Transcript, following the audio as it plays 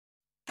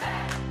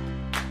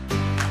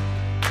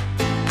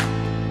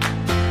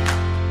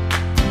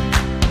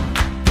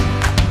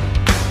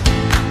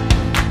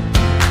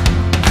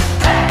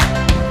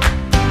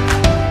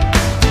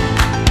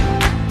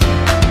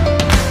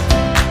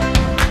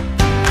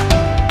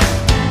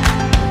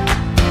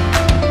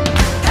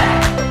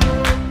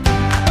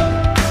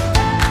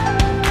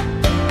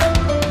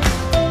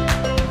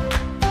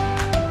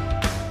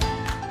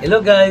Hello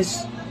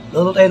guys,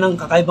 luto tayo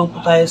ng kakaibang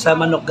putahe sa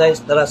manok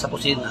guys, tara sa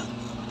kusina.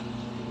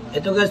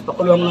 Ito guys,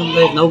 pakuluan ko lang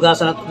guys,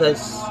 nahugasan na to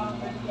guys.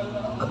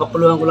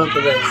 Papakuluan ko lang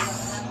to guys.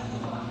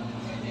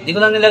 Hindi ko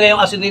lang nilagay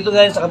yung asin dito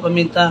guys, saka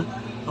paminta.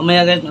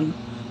 Mamaya guys,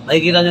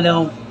 makikita nyo lang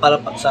yung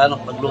para sa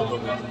pagluto.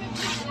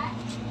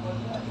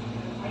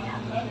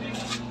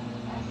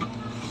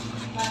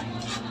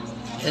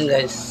 Ayan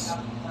guys,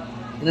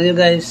 tignan nyo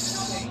guys,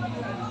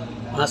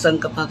 mga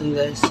sangkap natin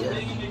guys.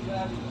 Yan.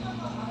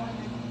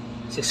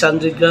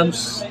 600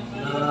 grams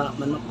na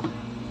manok,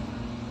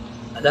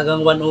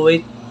 halagang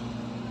 108.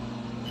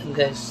 Yan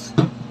guys,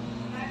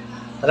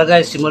 tara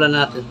guys, simulan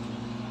natin.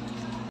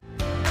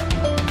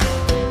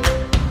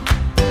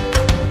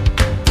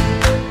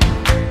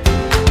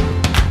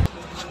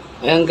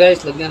 Ayan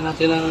guys, lagyan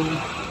natin ng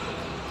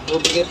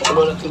tubig.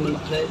 Pakulo natin yung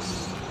manok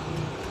guys.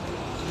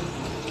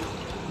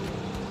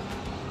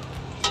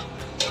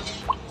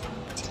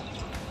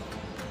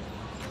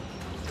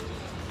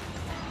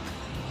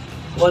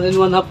 One and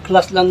 1/2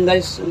 glass lang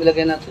guys ang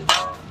nilagay natin.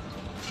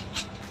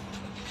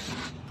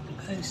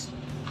 Guys,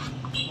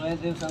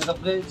 mayroon yung sangkap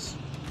guys.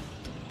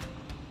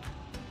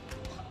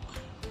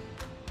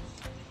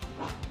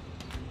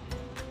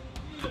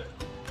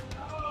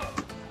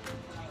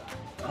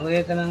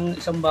 Magigay ka ng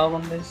isang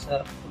bawang guys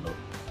sa pulo.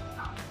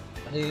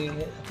 Hatihin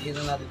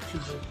na natin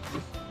sugar.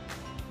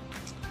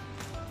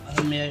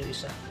 Parang may yung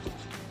isa.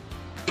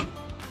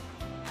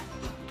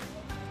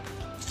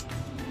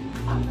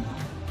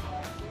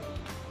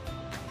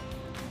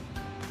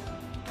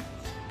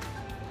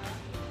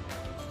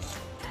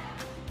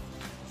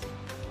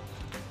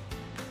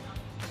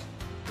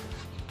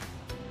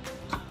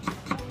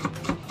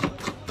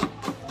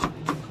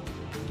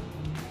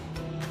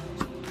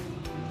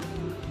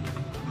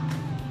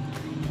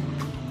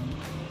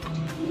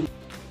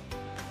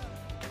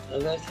 So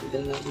guys,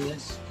 tignan natin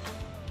guys.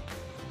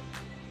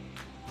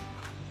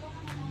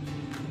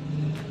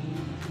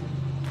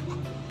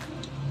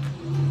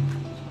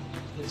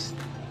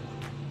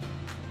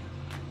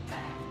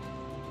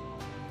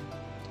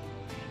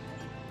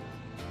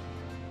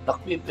 Black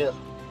pepper.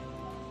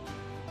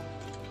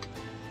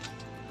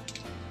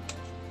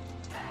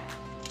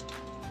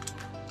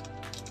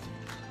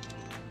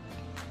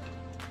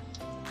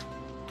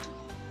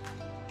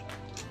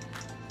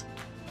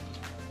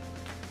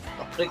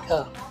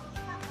 Paprika.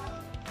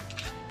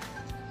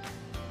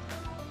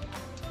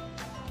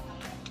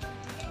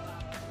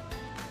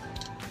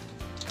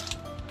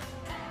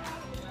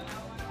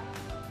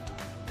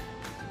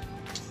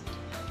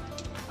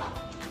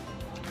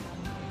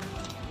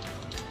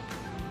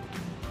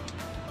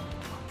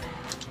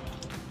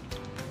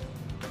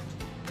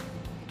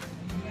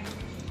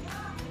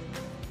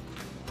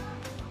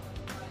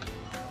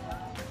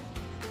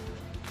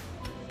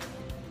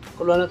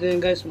 Kuluan natin yun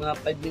guys, mga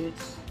 5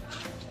 minutes.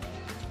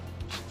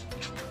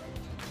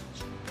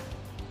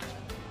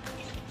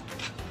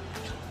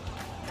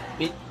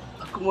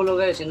 Pag kumulo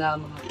guys,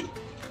 sinama natin.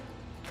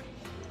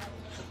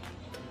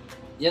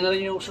 Yan na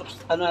rin yung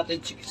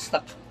natin, chicken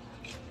stock.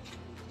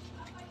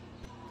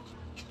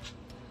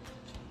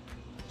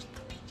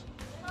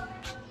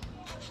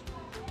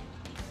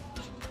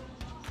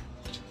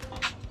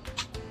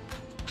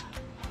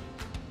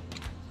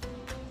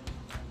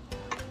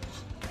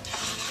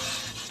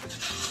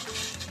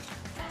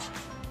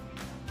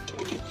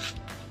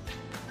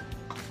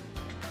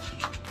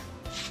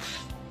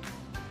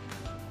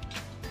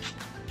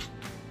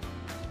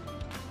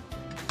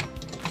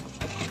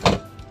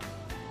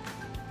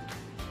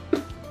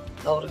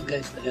 Tawag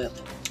guys, lagyan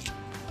natin.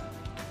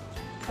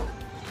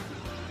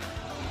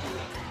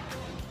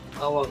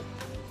 Bawang.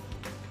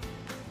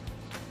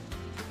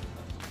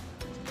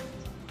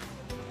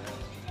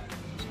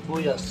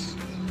 Sibuyas.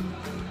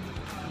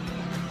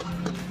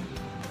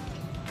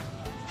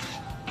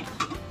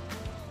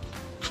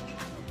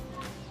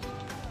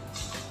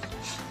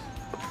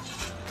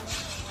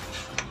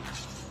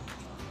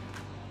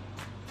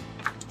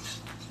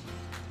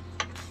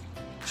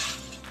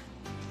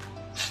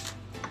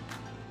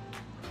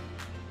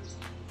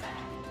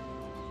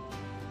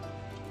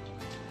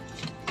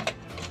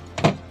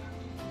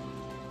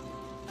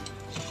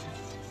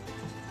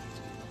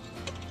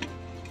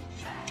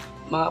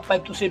 Mga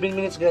 5 to 7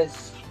 minutes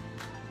guys.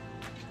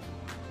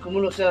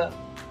 Kumulo siya,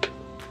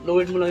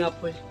 lowered mo lang yung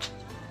apoy.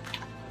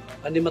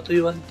 Hindi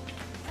matuyuan.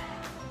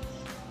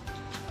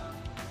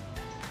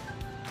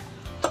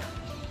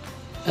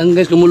 Yan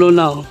guys, kumulo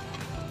na oh.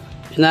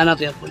 Hinaan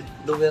natin yung apoy,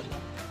 lower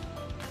na.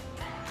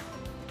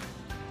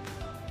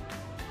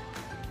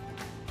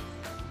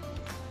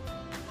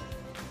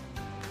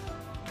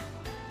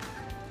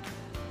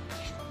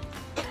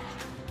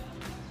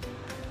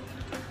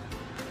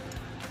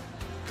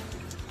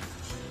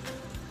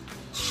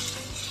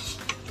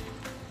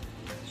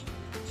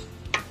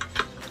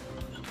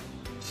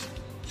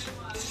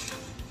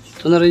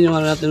 Ito na rin yung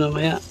ano natin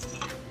mamaya,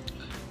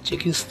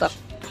 chicken stock.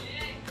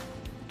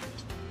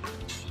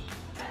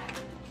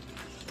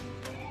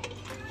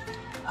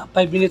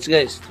 5 minutes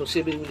guys, to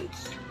 7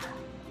 minutes.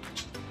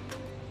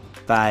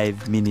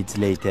 5 minutes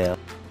later.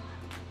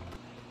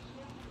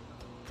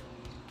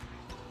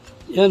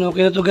 Yan,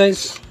 okay na to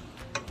guys.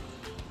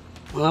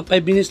 Mga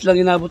 5 minutes lang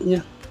inabot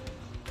niya.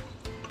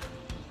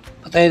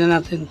 Patayin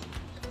na natin.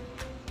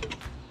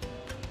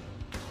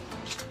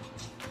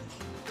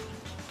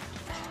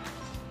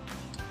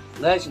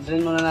 Guys,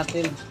 drain muna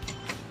natin.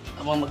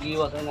 Habang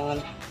mag-iwa tayo ng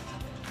ano.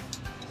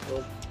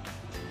 So,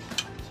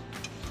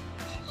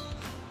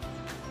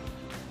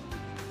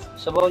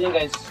 sabaw niya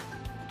guys.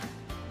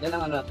 Yan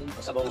ang ano natin,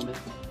 pasabaw mo.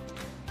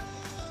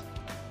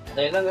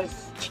 Patayin lang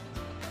guys.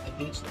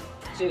 5 minutes lang.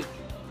 Kasi,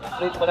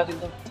 prito pa natin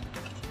to.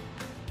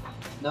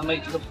 Na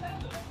may itlog.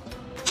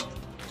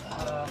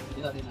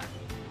 Hindi natin natin.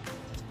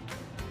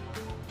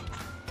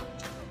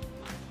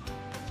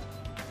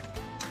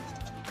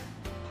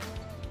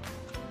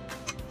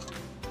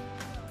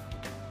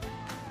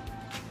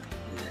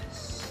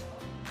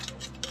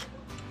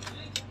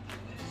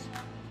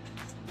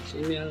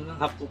 Sino yan ng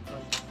hapok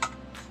lang.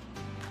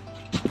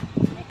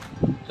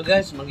 So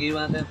guys,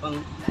 mag-iwan natin pang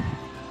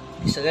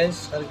isa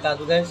guys,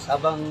 karikado guys,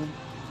 habang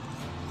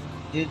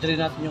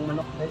i-drain natin yung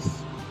manok guys.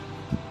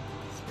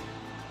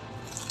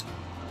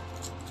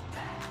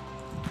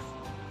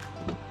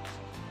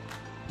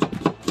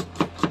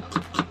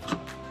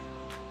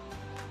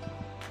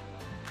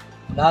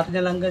 Kalahati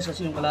na lang guys,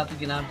 kasi yung kalahati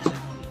ginamit sa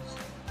guys.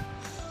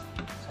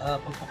 Sa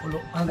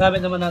pagpakulo. Ang gamit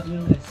naman natin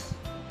yun guys.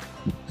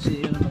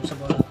 Kasi yun ang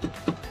sabaw natin.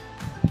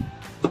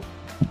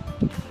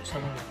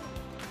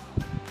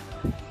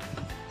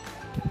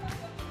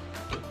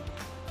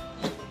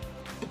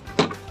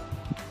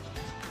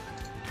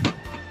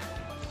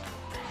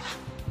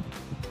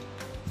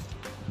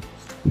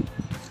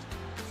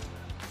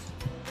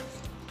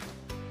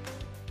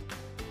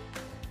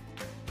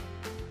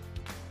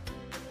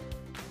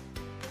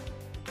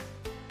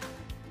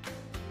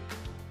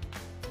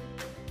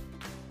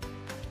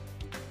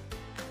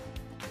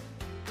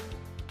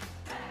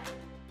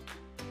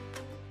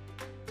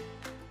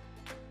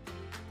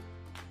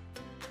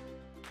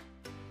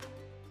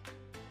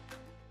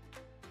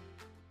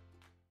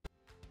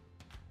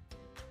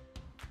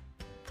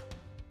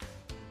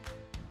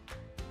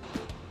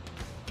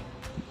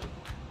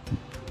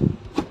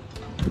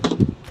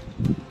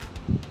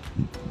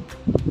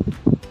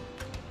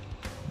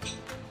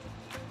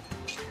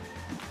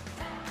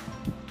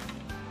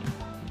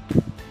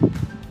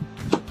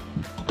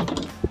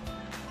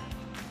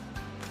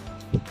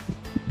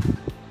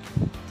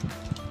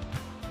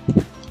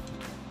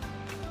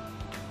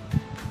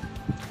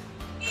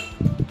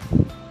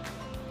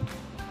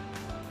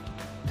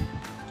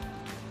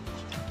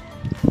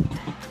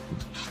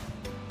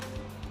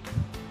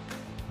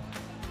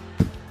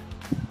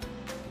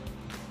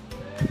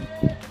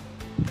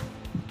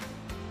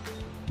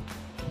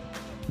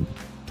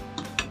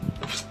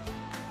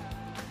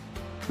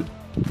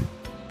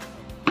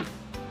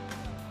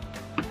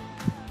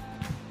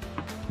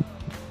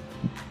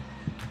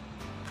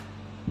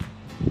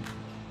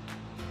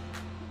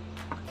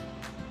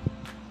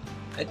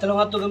 Kahit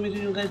talaga ito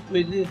gamitin nyo guys,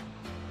 pwede.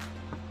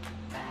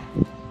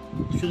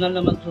 Optional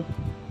naman ito.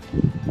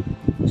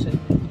 Kasi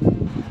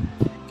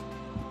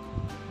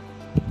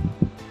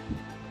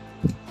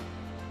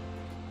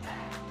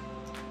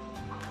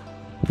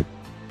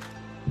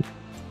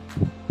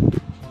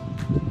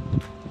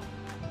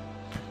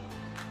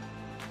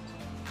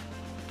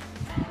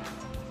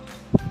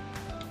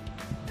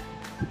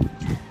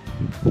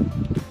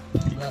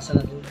lasa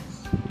natin guys.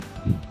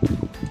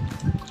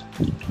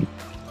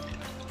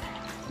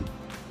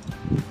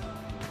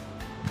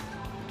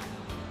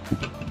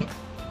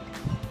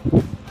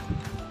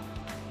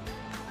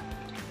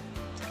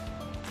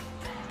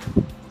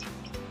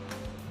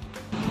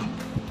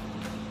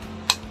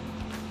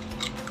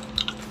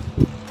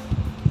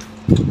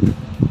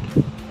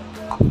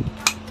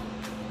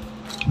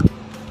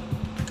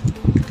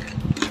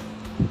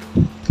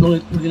 Itong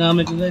itlog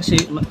ginamit ko guys,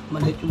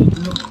 maliit yung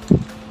itlog.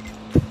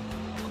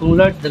 Kung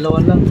large,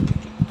 dalawa lang.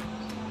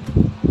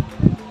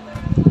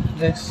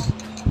 Guys,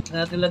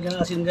 natin lagyan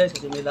ng asin guys,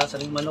 kasi may lasa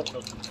ng manok.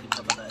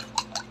 Timpla pa tayo.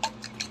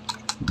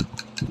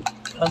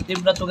 Ang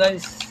timpla to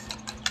guys.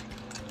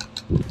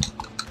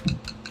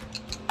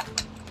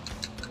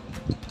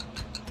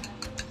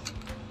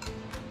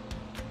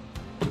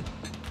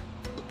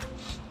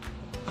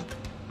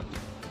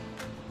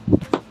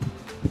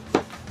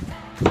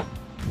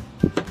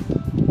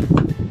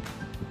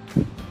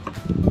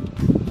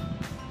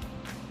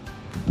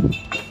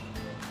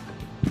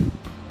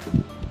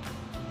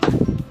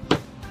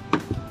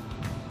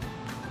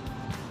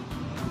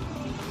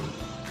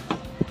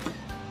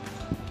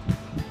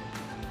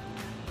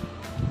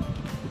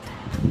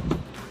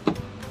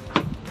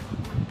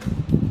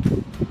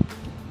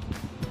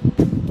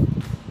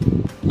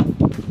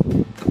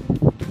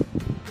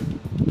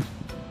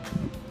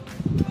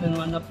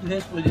 Hanap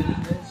guys, pwede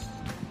rin guys.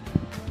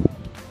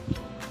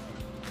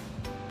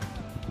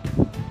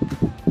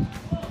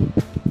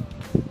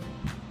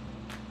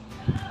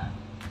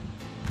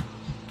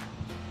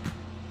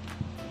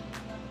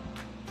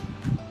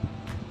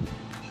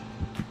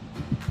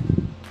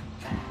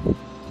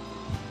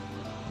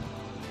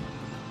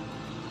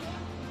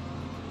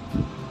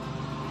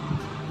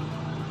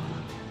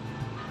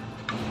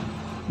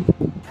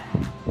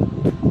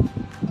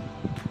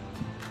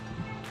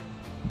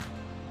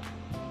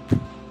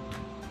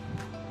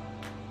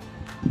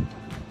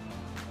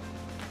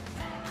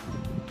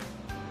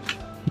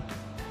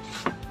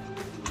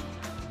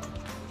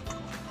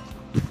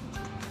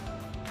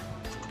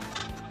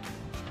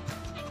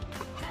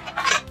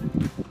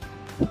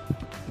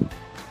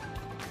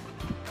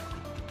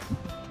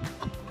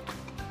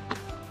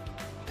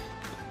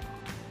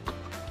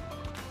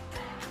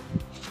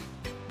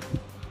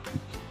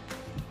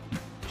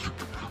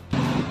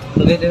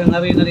 Lagay tayo ng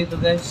harina dito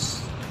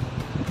guys.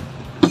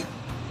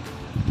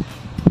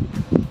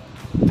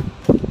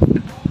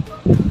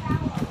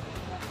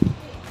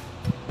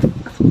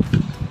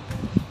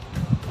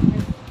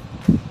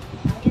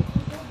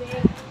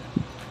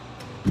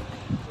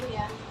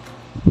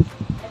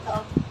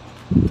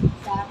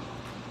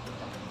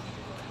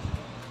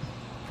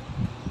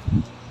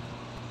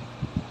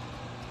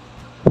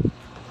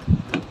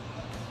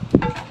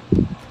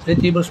 Three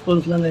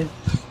tablespoons lang guys.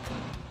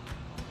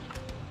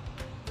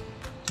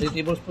 3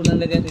 tablespoons lang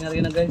lagay natin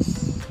harina guys.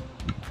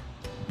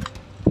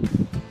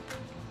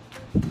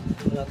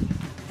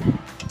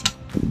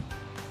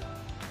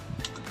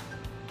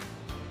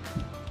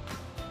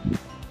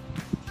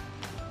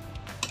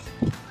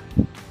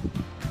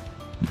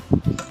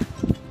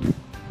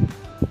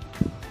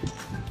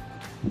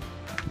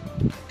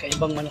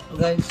 Kaibang manok to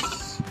guys.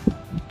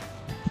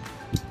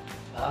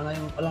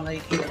 Ngayon palang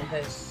nakikita ko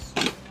guys.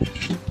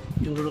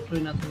 Yung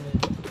lulutuin natin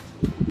guys.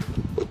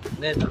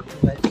 Guys, takot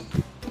guys.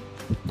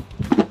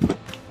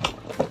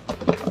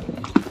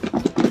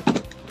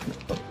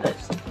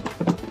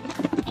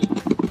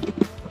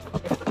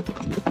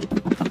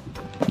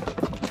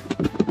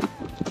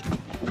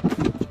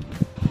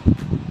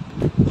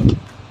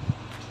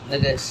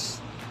 Guys,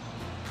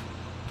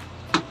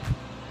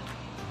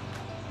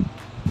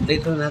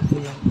 dito natin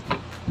yan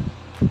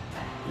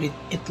with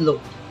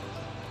itlog.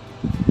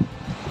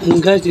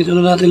 And guys, dito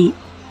na natin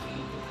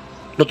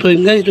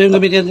lutuin guys. Ito yung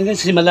gamitin natin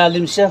guys kasi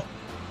malalim siya.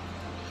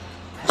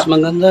 Mas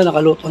maganda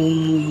nakalutang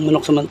yung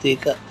manok sa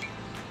mantika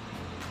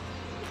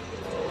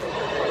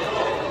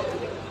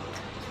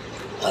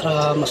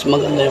para mas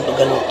maganda yung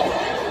paggaluto.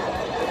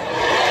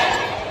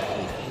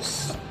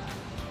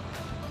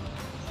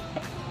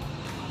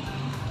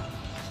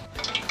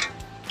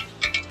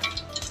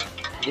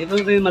 Dito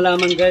rin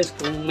malaman guys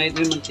kung may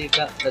ito yung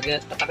mantika.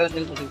 Patakan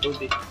natin yung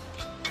tubig.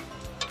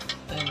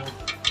 Ayun o.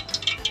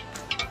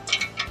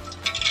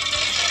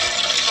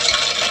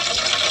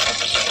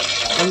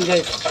 Ayun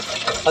guys.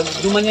 Pag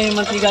dumanya yung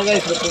mantika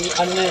guys,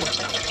 ano na yun.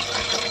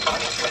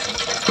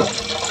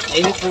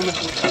 Mainit na yung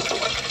mantika.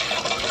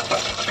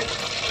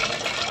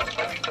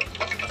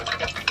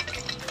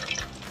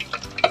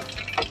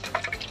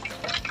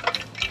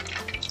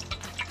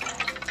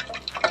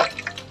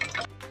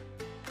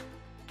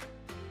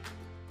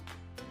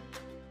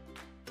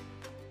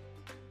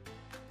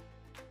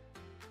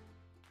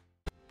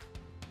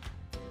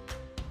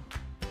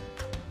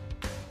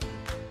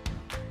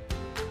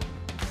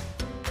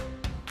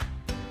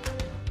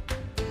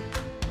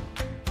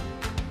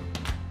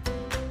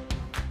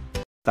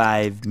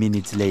 Five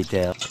minutes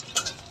later.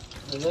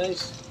 So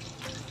guys,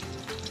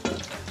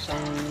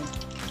 isang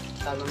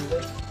talong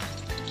guys.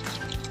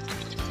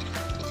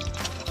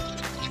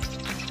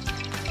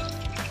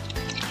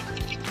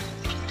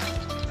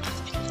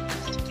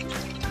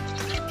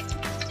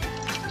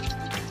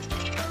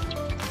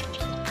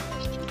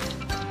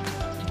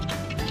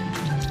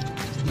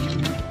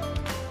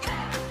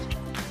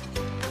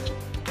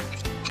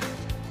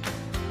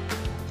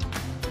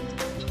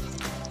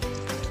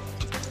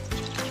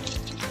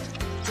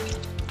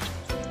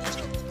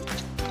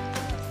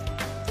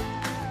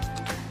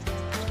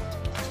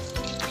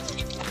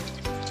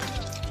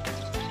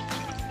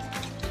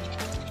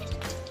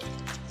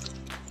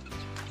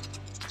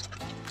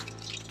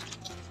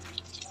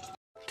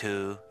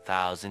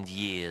 $2,000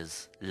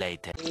 years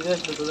later. Ini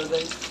guys, luto na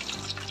guys.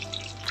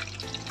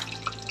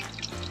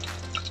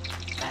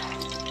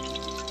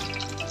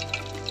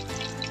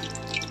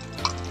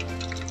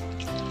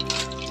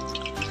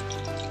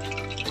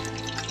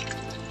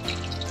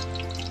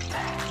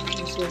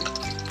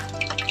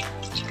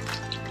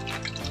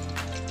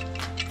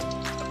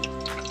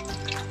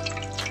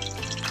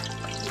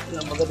 Ito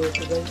lang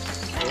magaluto guys.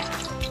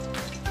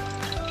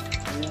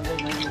 Ayan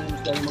guys,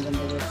 mas lalo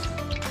maganda guys.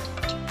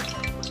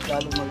 Mas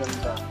lalo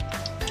maganda.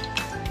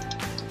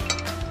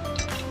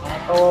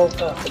 Makakawaw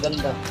ka sa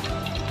ganda.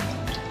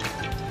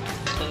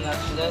 Ito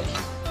natin guys.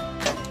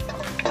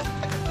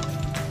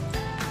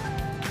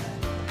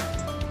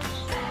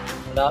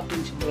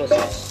 Malaping siguro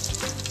sa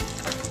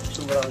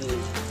sobrang nyo.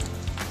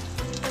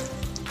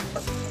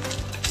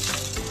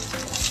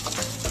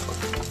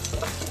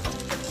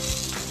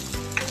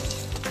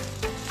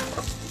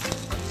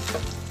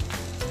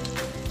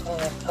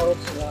 Out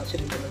sa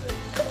silito na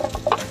guys.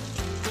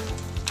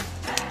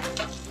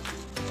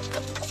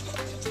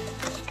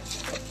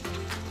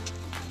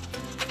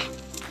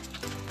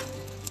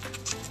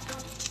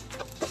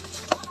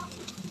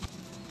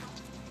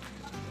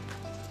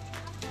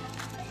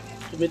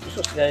 Tomato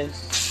sauce guys.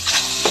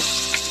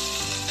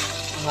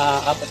 Mga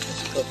 4 na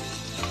scoop.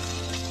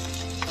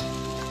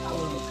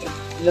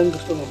 Ilang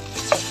gusto mo?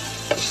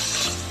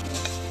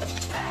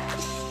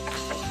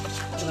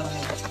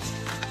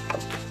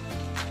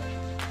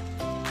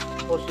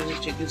 Tapos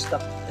yung chicken stock,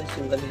 guys,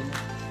 yung ganina.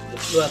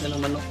 Luto natin ng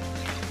manok.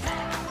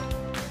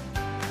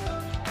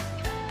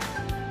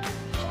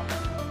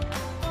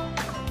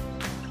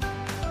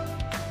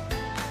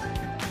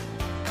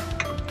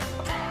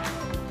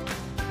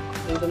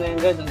 Ito na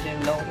yan guys, nandiyan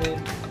yung lauk rin.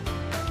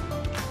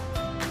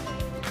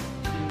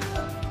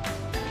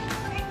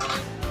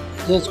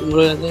 Guys,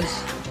 kumulo na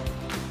guys.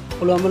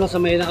 Pakuluan mo lang sa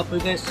may apoy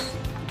guys.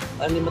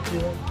 Para hindi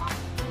matuyo.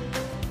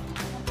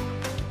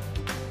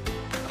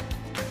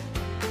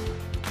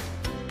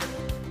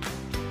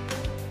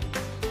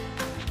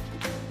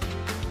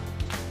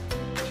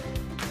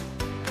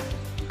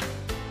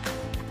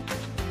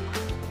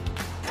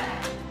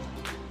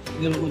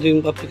 Tignan mo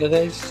din yung paprika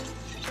guys.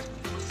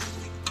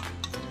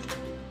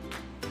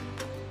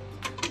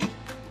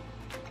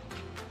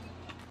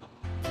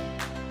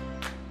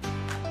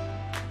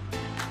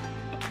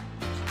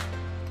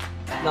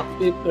 Black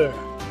pepper.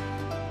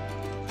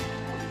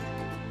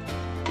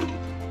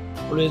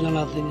 Kuloyin lang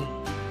natin yan.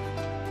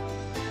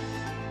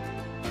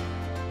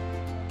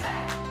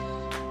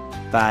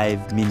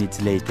 5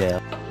 minutes later.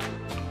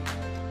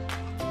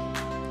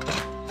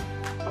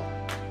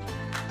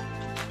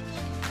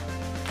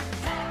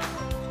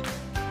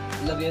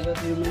 Lagyan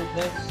natin yung manok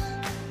guys.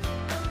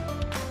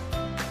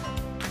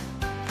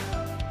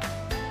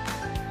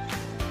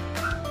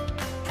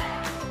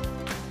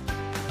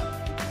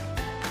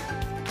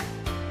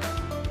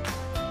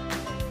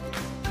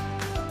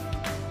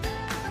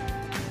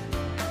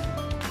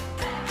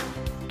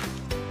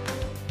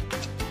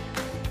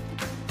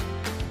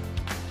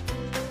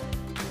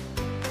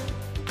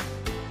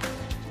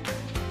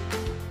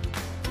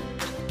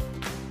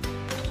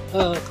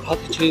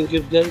 Kalahati chicken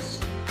cube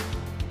guys.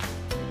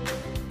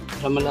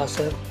 Para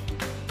malasa.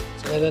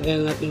 Saka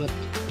lagyan natin at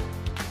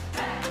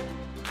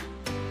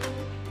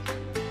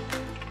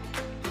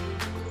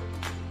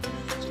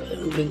saka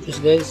yung green peas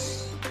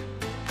guys.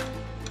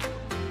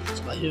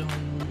 Saka yung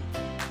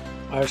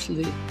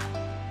parsley.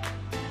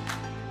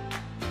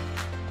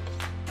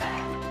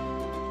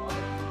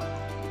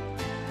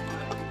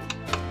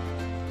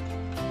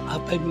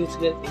 5 minutes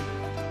guys.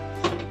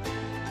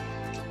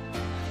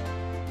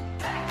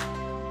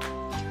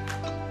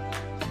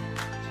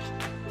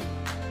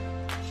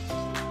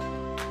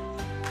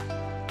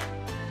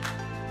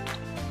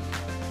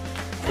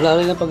 Wala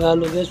rin na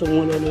paghalo guys, huwag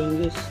mo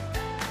luluin guys.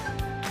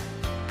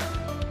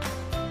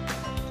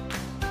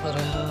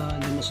 Para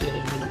hindi masira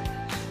yung manok.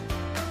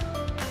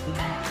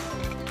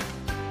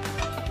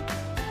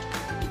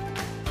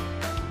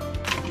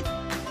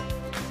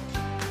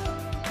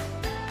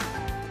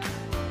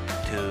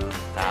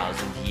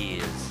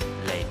 Years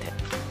later.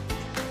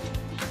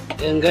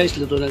 Ayan guys,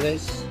 luto na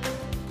guys.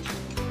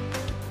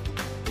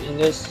 Ayan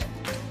guys.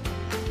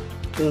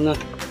 Luto na.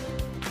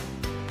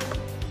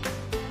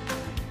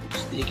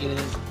 Sticky na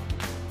guys.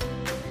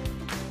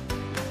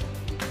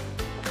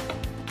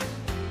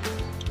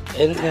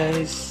 Ayan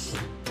guys.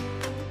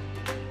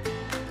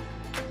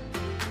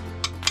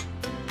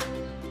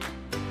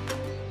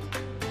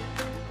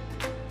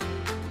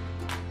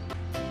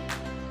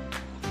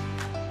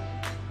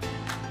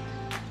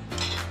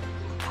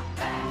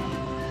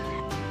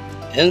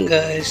 Ayan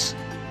guys.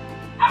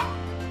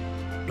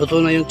 Luto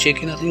na yung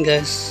chicken natin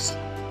guys.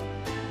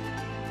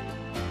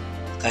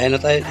 Kain na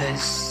tayo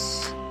guys.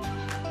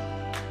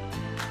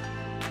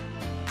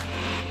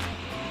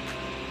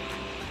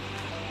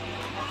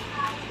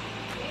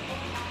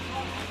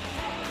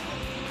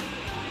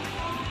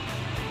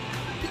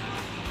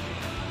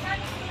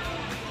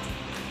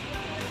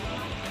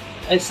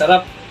 Ay,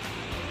 sarap.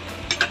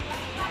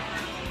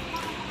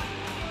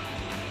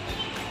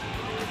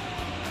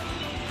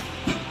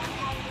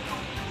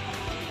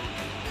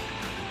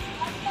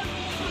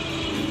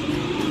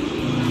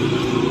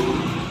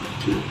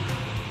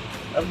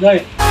 Up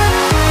guys.